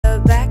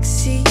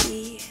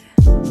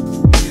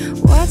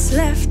what's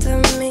left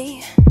of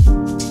me.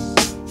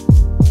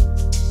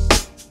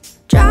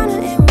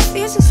 Drowning in what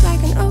feels just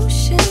like an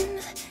ocean.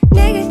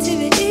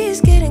 Negativity is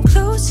getting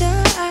closer.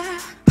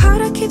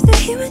 Hard to keep the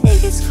heat when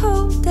it gets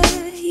colder,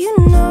 you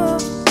know.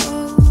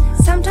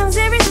 Sometimes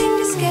everything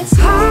just gets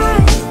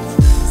hard.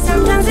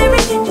 Sometimes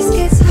everything just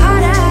gets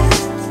harder.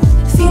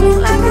 Feeling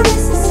like I'm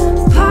missing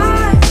some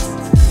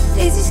parts.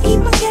 Days just keep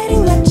on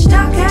getting much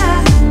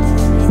darker.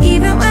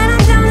 Even when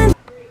I'm down and...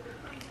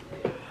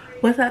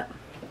 What's up?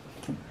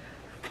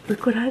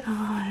 Look what I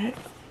got.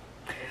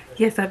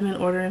 Yes, I've been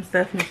ordering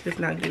stuff and it's just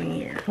not getting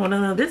here. Well,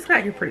 no, this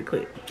got here pretty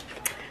quick.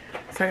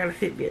 So I got a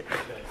Fitbit.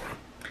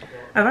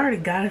 I've already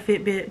got a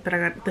Fitbit, but I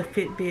got the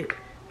Fitbit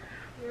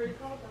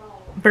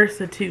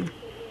Versa 2.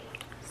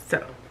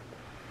 So.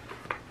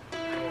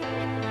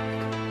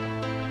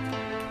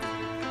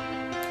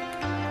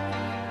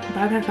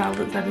 Bypass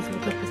outlets, I just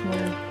woke up this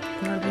morning.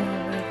 I'm not doing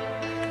all that.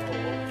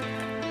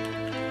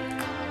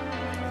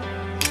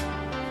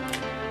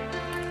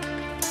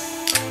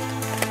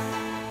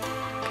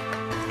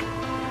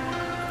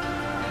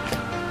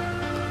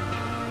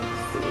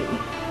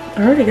 I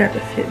already got the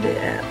Fitbit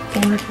app. I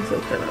wonder if it's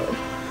open up.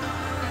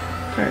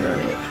 Alright, let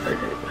me make sure I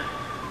did.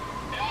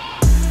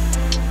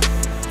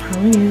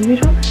 Probably needs to be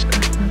charged.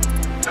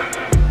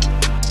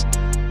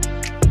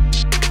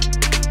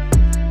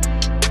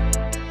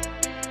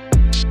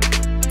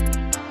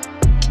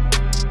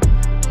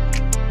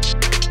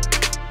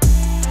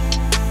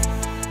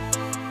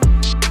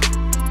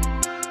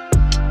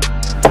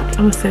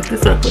 I'm gonna set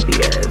this up with you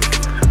guys.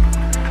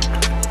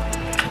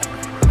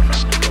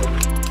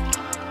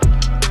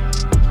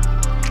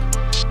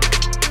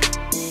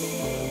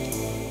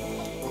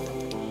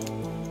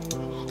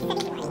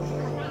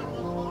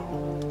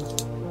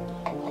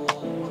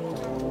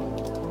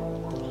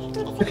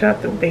 Switch out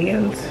the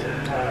bands.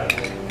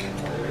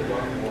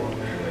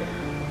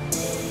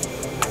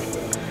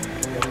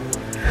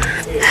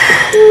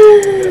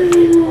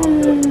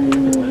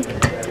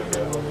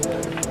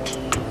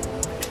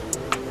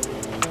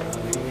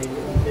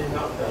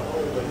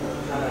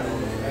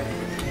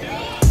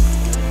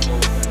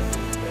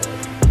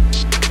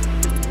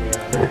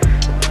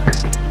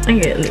 I'm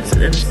getting this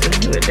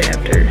new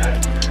adapter.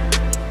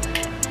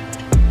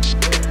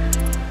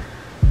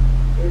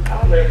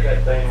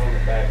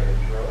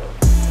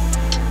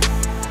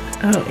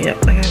 Oh, yep,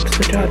 I gotta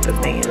switch out the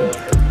bands.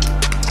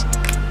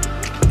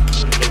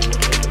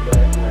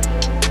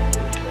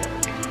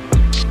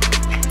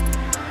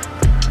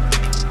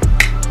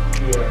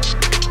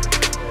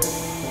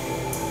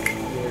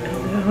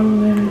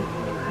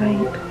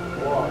 Height.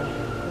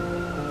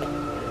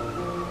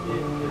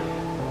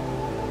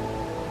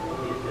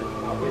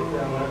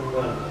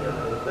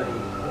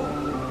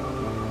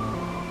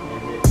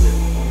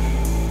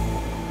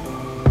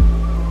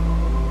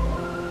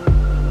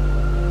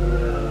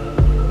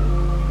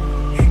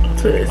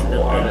 So it's no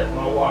one.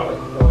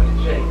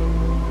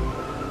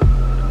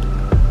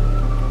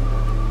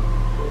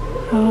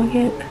 Oh,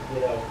 yeah.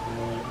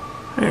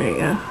 There you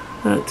go.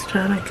 Now it's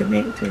trying to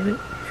connect to it.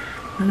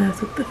 And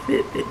that's what the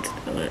Fitbit's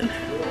doing.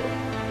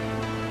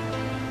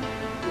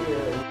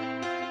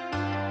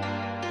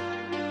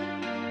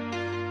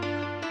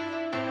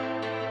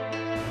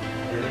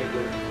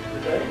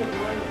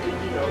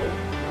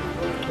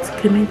 It's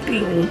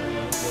connecting.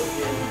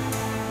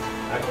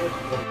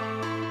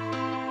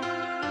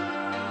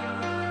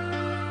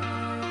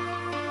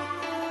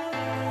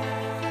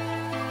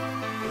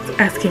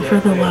 Asking for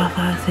the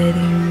Wi-Fi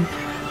settings.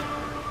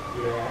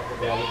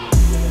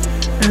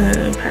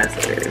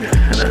 Password.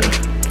 Hold on.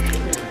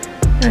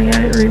 I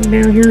got it written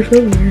down here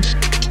somewhere.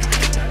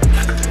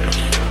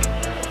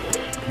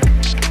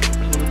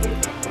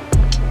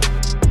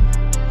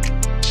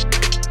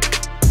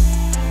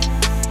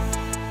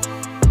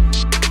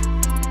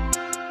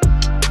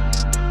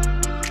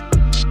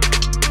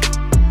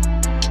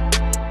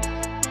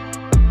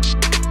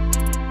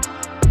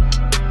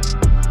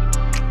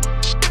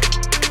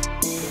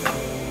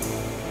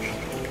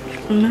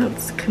 And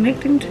that's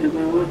connecting to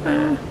my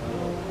Wi-Fi.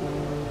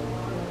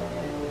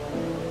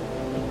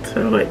 So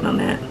waiting on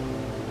that.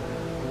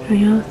 Can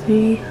y'all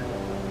see?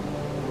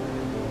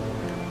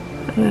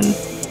 And then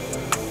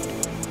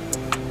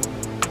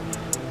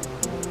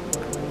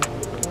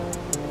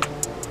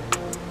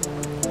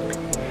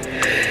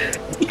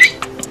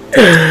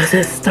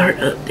says start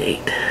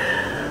update.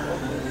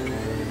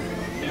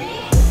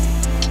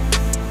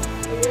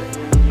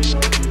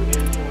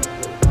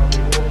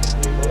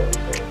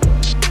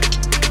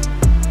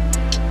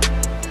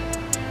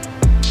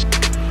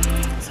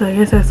 So I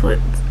guess that's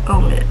what's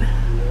on it.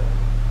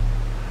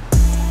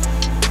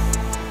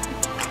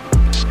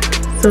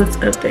 So it's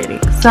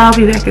updating. So I'll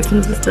be back as soon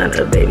as it's done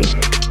updating.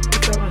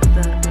 It's almost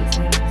done. It's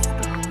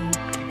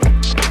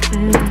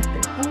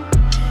installing.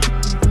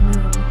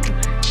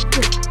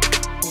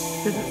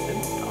 This is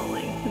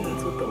installing. And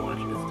that's what the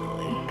watch is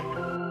doing.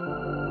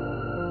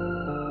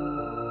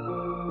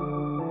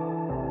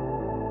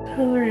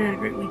 So we had a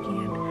great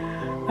weekend.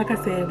 Like I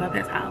said, but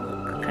that's how I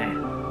look, okay?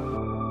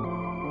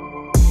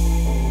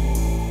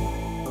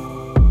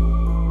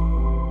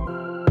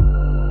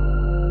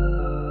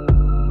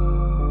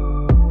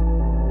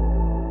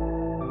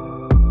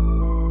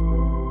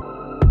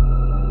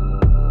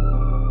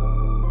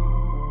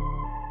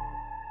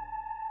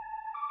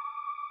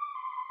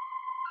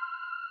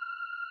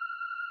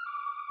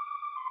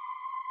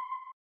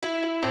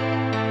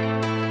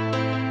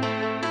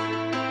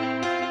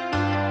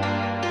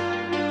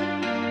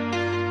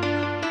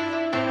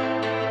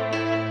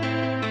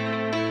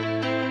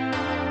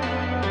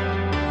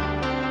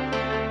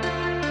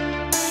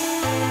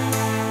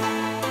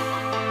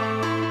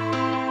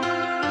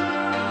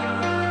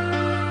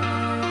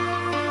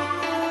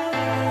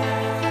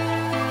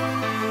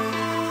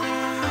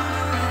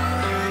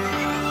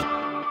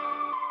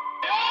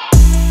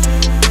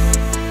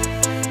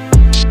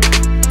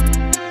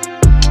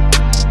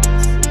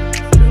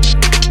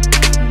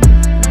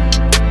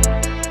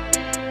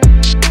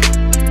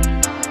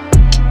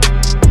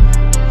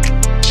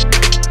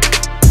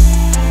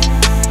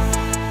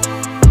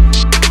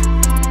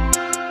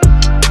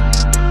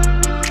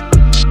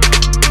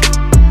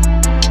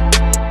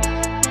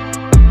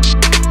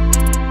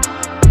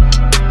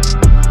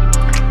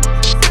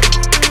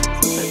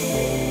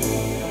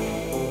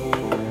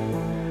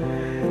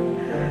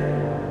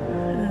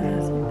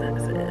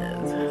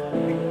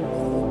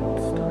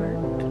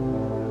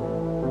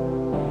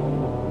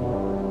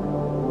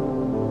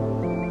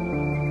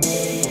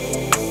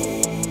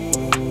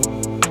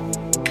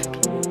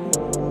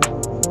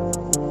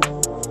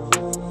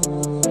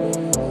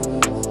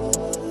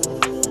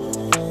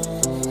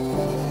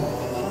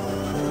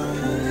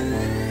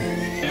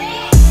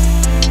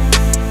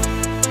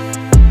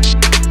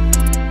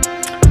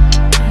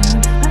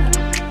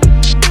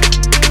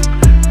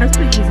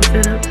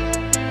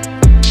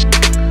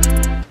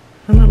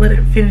 let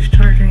it finish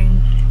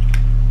charging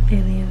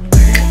and then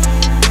wear it.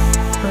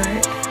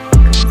 But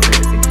because it's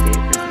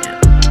 68%.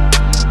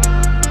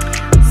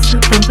 So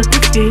thumbs up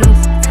this video,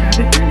 subscribe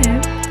if you're new,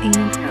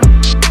 and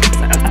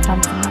I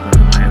promise I'm not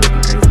gonna lie,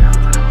 looking crazy all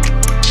the time.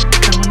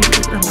 I want to get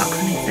this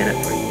unboxing and set up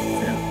for you.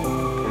 So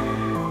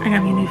I got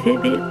me a new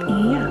Fitbit,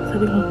 and yeah, so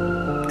we're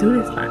gonna do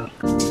this thing.